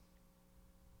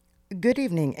Good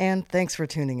evening, and thanks for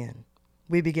tuning in.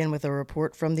 We begin with a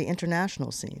report from the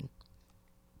international scene.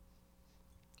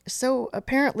 So,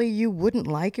 apparently you wouldn't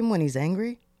like him when he's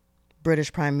angry?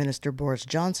 British Prime Minister Boris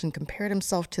Johnson compared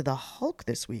himself to the Hulk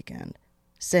this weekend,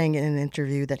 saying in an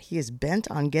interview that he is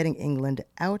bent on getting England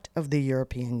out of the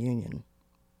European Union.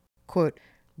 Quote,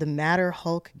 "The madder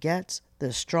Hulk gets,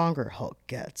 the stronger Hulk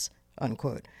gets,"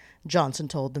 unquote, Johnson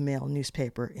told the Mail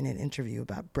newspaper in an interview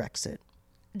about Brexit.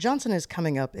 Johnson is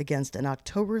coming up against an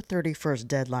October 31st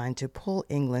deadline to pull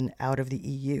England out of the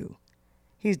EU.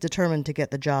 He's determined to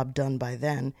get the job done by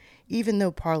then, even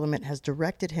though Parliament has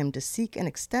directed him to seek an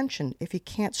extension if he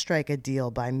can't strike a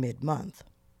deal by mid-month.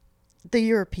 The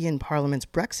European Parliament's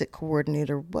Brexit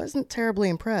coordinator wasn't terribly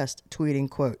impressed, tweeting,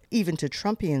 quote, "Even to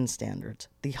Trumpian standards,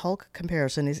 the Hulk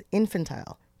comparison is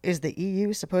infantile. Is the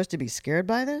EU supposed to be scared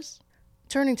by this?"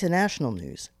 Turning to national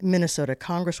news, Minnesota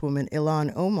Congresswoman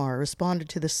Ilhan Omar responded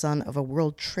to the son of a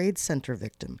World Trade Center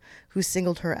victim who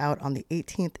singled her out on the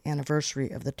 18th anniversary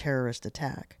of the terrorist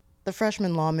attack. The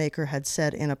freshman lawmaker had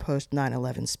said in a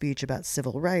post-9/11 speech about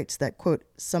civil rights that, quote,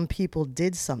 "some people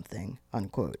did something,"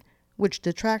 unquote, which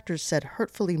detractors said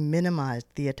hurtfully minimized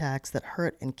the attacks that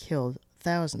hurt and killed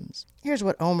thousands. Here's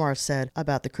what Omar said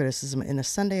about the criticism in a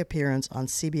Sunday appearance on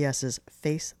CBS's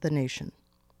Face the Nation.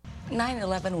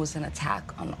 9/11 was an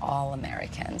attack on all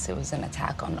Americans. It was an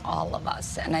attack on all of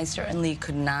us. And I certainly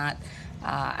could not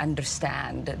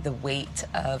understand the weight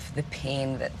of the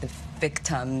pain that the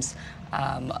victims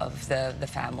of the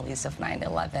families of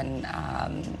 9/11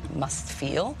 must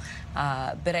feel.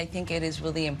 But I think it is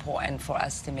really important for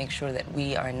us to make sure that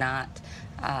we are not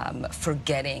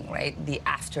forgetting, right, the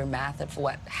aftermath of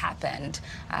what happened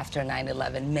after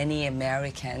 9/11. Many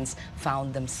Americans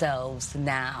found themselves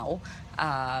now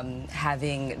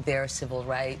having their civil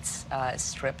rights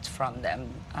stripped from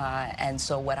them. And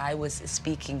so what I was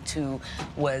speaking to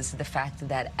was the fact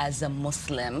that as a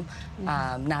Muslim,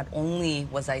 not only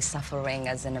was I suffering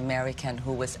as an American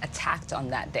who was attacked on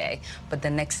that day, but the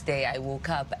next day I woke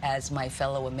up as my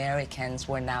fellow Americans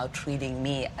were now treating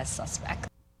me as suspect.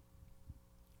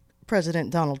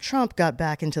 President Donald Trump got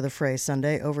back into the fray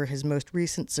Sunday over his most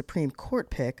recent Supreme Court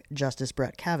pick, Justice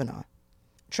Brett Kavanaugh.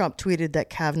 Trump tweeted that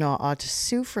Kavanaugh ought to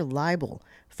sue for libel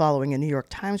following a New York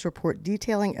Times report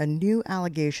detailing a new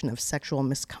allegation of sexual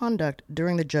misconduct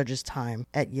during the judge's time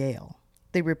at Yale.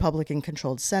 The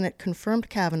Republican-controlled Senate confirmed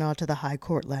Kavanaugh to the High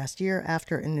Court last year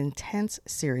after an intense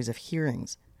series of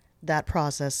hearings. That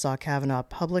process saw Kavanaugh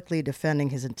publicly defending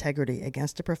his integrity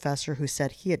against a professor who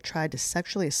said he had tried to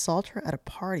sexually assault her at a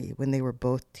party when they were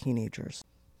both teenagers.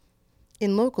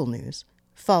 In local news,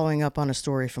 following up on a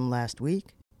story from last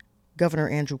week, Governor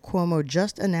Andrew Cuomo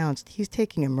just announced he's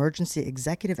taking emergency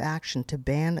executive action to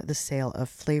ban the sale of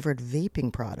flavored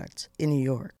vaping products in New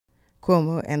York.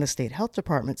 Cuomo and the state health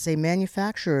department say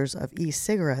manufacturers of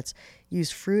e-cigarettes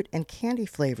use fruit and candy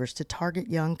flavors to target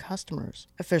young customers.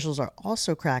 Officials are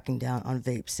also cracking down on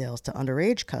vape sales to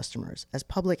underage customers as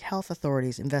public health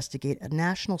authorities investigate a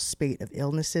national spate of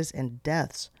illnesses and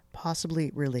deaths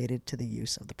possibly related to the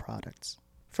use of the products.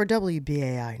 For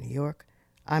WBAI New York,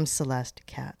 I'm Celeste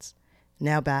Katz.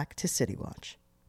 Now back to City Watch.